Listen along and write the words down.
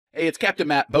Hey, it's Captain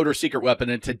Matt, Boater Secret Weapon,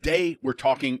 and today we're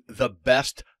talking the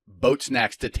best boat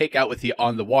snacks to take out with you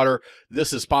on the water.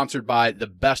 This is sponsored by the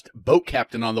best boat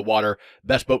captain on the water,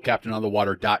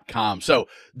 bestboatcaptainonthewater.com. So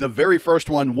the very first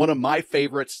one of my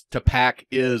favorites to pack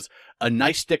is a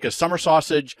nice stick of summer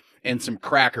sausage and some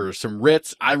crackers, some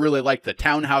Ritz. I really like the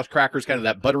Townhouse crackers, kind of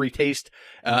that buttery taste.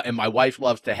 And my wife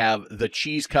loves to have the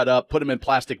cheese cut up, put them in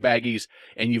plastic baggies,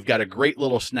 and you've got a great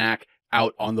little snack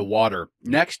out on the water.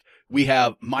 Next, we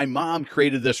have, my mom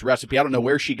created this recipe. I don't know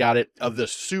where she got it, of the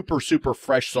super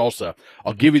fresh salsa.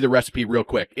 I'll give you the recipe real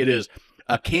quick. It is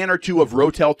a can or two of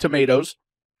Rotel tomatoes.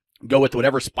 Go with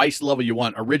whatever spice level you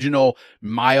want. Original,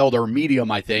 mild, or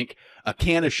medium, I think. A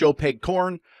can of Chopeg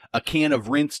corn, a can of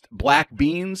rinsed black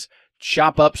beans.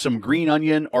 Chop up some green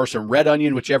onion or some red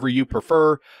onion, whichever you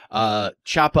prefer.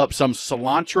 Chop up some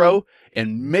cilantro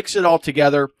and mix it all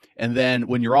together. And then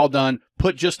when you're all done,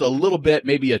 put just a little bit,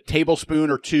 maybe a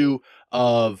tablespoon or two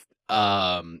of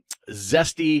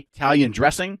zesty Italian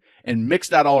dressing, and mix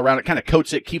that all around. It kind of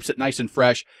coats it, keeps it nice and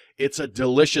fresh. It's a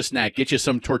delicious snack. Get you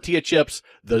some tortilla chips.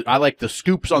 I like the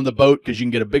scoops on the boat because you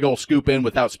can get a big old scoop in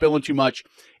without spilling too much.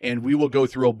 And we will go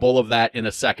through a bowl of that in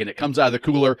a second. It comes out of the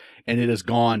cooler and it is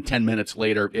gone 10 minutes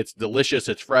later. It's delicious.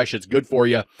 It's fresh. It's good for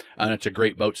you. And it's a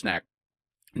great boat snack.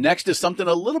 Next is something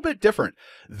a little bit different.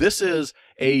 This is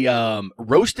a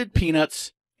roasted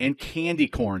peanuts and candy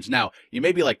corns. Now, you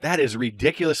may be like, that is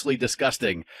ridiculously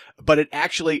disgusting, but it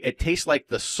tastes like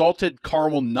the salted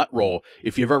caramel nut roll.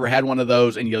 If you've ever had one of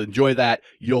those and you enjoy that,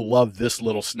 you'll love this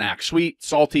little snack. Sweet,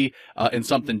 salty, and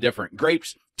something different.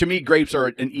 Grapes. To me, grapes are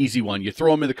an easy one. You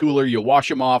throw them in the cooler, you wash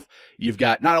them off. You've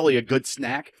got not only a good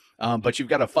snack, but you've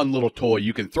got a fun little toy.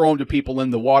 You can throw them to people in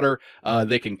the water.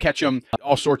 They can catch them.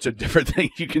 All sorts of different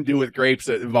things you can do with grapes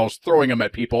that involves throwing them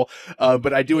at people.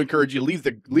 But I do encourage you, leave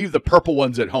the purple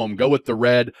ones at home. Go with the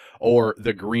red or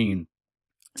the green.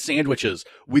 Sandwiches.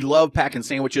 We love packing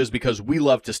sandwiches because we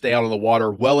love to stay out on the water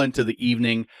well into the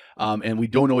evening. And we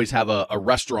don't always have a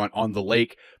restaurant on the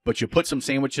lake, but you put some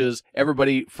sandwiches.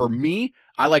 Everybody, for me,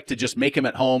 I like to just make them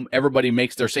at home. Everybody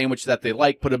makes their sandwich that they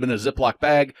like, put them in a Ziploc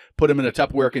bag, put them in a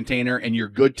Tupperware container, and you're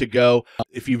good to go.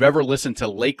 If you've ever listened to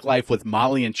Lake Life with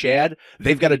Molly and Chad,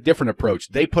 they've got a different approach.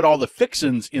 They put all the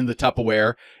fixins in the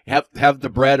Tupperware, have the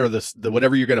bread or the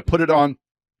whatever you're going to put it on,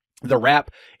 the wrap,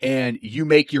 and you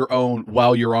make your own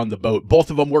while you're on the boat.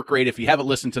 Both of them work great. If you haven't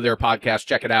listened to their podcast,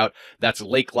 check it out. That's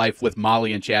Lake Life with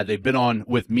Molly and Chad. They've been on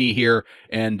with me here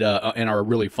and are a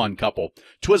really fun couple.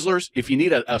 Twizzlers, if you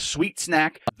need a sweet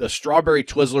snack, the strawberry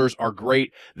Twizzlers are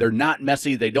great. They're not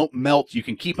messy. They don't melt. You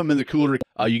can keep them in the cooler.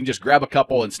 You can just grab a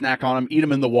couple and snack on them, eat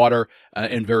them in the water,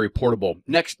 and very portable.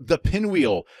 Next, the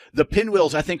pinwheel. The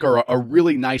pinwheels, I think, are a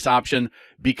really nice option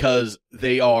because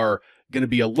they are going to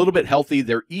be a little bit healthy.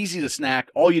 They're easy to snack.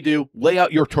 All you do, lay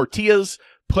out your tortillas,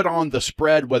 put on the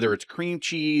spread, whether it's cream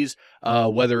cheese,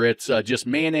 whether it's just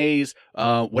mayonnaise,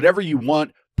 whatever you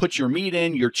want. Put your meat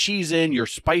in, your cheese in, your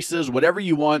spices, whatever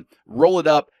you want. Roll it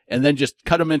up, and then just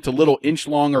cut them into little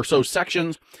inch-long or so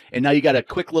sections. And now you got a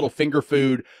quick little finger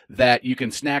food that you can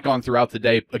snack on throughout the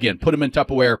day. Again, put them in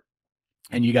Tupperware,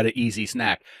 and you got an easy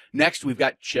snack. Next, we've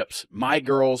got chips. My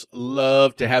girls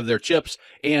love to have their chips,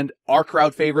 and our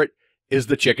crowd favorite is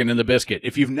the chicken and the biscuit.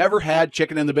 If you've never had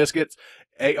chicken and the biscuits,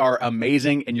 they are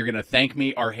amazing, and you're going to thank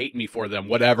me or hate me for them,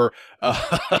 whatever.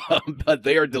 But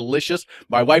they are delicious.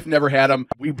 My wife never had them.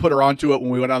 We put her onto it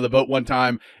when we went on the boat one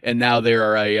time, and now they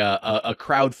are a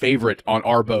crowd favorite on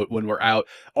our boat when we're out.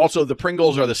 Also, the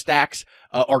Pringles or the Stacks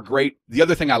are great. The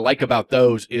other thing I like about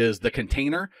those is the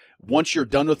container. Once you're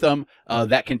done with them,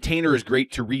 that container is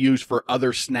great to reuse for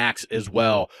other snacks as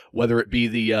well, whether it be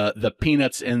the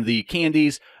peanuts and the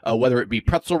candies, whether it be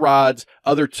pretzel rods,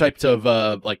 other types of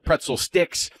like pretzel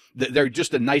sticks. They're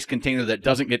just a nice container that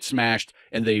doesn't get smashed,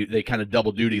 and they kind of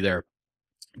double duty there.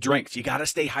 Drinks. You got to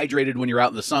stay hydrated when you're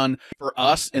out in the sun. For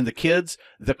us and the kids,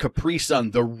 the Capri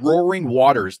Sun, the roaring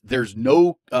waters, there's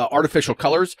no artificial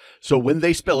colors. So when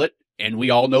they spill it, and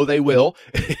we all know they will,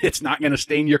 it's not going to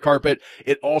stain your carpet.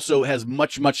 It also has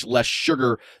much less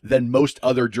sugar than most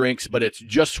other drinks, but it's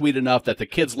just sweet enough that the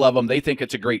kids love them. They think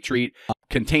it's a great treat.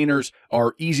 Containers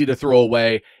are easy to throw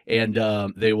away, and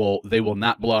they will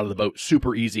not blow out of the boat.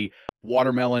 Super easy.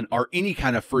 Watermelon or any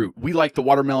kind of fruit. We like the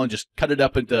watermelon. Just cut it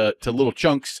up into little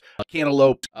chunks.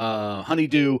 Cantaloupe,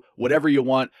 honeydew, whatever you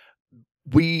want.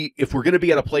 If we're going to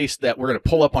be at a place that we're going to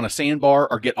pull up on a sandbar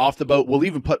or get off the boat, we'll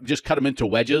even just cut them into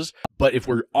wedges. But if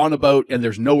we're on a boat and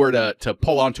there's nowhere to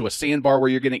pull onto a sandbar where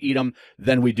you're going to eat them,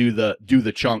 then we do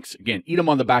the chunks. Again, eat them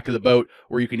on the back of the boat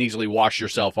where you can easily wash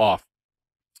yourself off.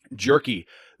 Jerky.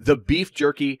 The beef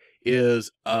jerky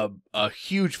is a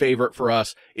huge favorite for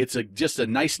us. It's just a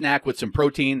nice snack with some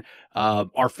protein.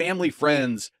 Our family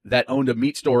friends that owned a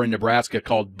meat store in Nebraska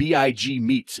called BIG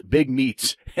Meats, Big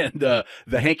Meats, and the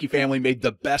Hankey family made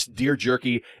the best deer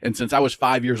jerky. And since I was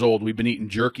 5 years old, we've been eating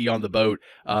jerky on the boat,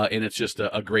 and it's just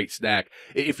a great snack.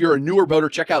 If you're a newer boater,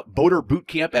 check out Boater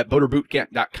Bootcamp at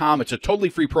boaterbootcamp.com. It's a totally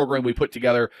free program we put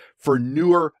together for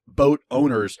newer boat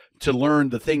owners to learn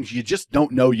the things you just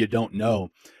don't know you don't know.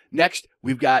 Next,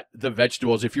 we've got the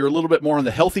vegetables. If you're a little bit more on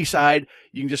the healthy side,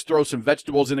 you can just throw some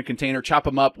vegetables in a container, chop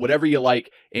them up, whatever you like,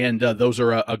 and those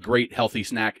are a great healthy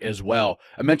snack as well.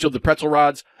 I mentioned the pretzel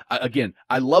rods. Again,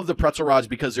 I love the pretzel rods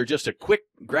because they're just a quick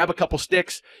grab a couple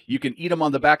sticks. You can eat them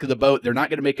on the back of the boat. They're not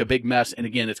going to make a big mess. And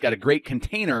again, it's got a great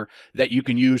container that you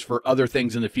can use for other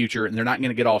things in the future, and they're not going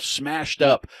to get all smashed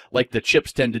up like the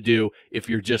chips tend to do if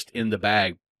you're just in the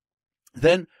bag.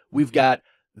 Then we've got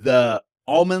the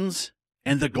almonds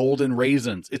and the golden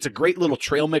raisins. It's a great little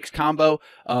trail mix combo.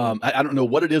 I don't know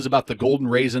what it is about the golden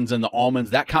raisins and the almonds.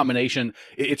 That combination,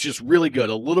 it's just really good.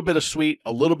 A little bit of sweet,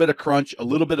 a little bit of crunch, a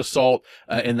little bit of salt,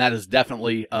 and that is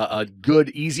definitely a good,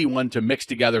 easy one to mix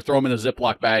together. Throw them in a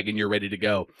Ziploc bag and you're ready to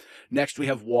go. Next, we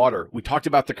have water. We talked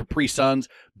about the Capri Suns,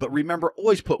 but remember,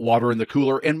 always put water in the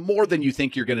cooler, and more than you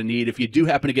think you're going to need. If you do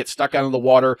happen to get stuck out in the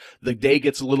water, the day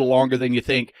gets a little longer than you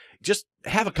think, just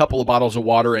have a couple of bottles of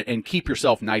water and keep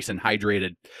yourself nice and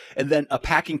hydrated. And then a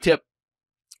packing tip,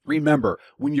 remember,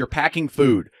 when you're packing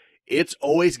food, it's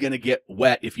always going to get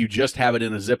wet if you just have it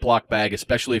in a Ziploc bag,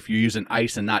 especially if you're using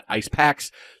ice and not ice packs.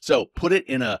 So put it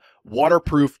in a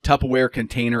waterproof Tupperware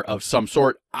container of some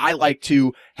sort. I like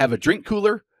to have a drink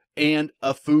cooler and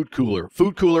a food cooler.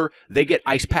 Food cooler, they get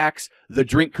ice packs. The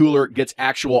drink cooler gets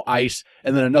actual ice.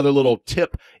 And then another little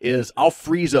tip is I'll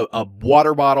freeze a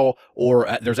water bottle,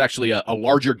 or there's actually a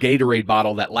larger Gatorade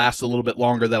bottle that lasts a little bit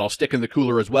longer that I'll stick in the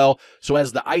cooler as well. So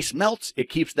as the ice melts, it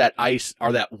keeps that ice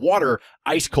or that water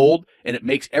ice cold, and it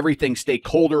makes everything stay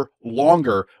colder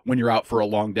longer when you're out for a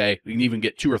long day. You can even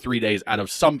get 2 or 3 days out of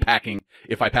some packing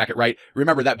if I pack it right.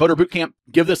 Remember that Boater Bootcamp,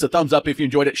 give this a thumbs up if you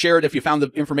enjoyed it. Share it if you found the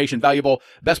information valuable.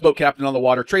 Best boat captain on the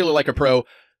water, trailer like a pro,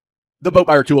 the Boat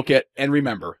Buyer Toolkit, and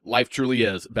remember, life truly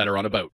is better on a boat.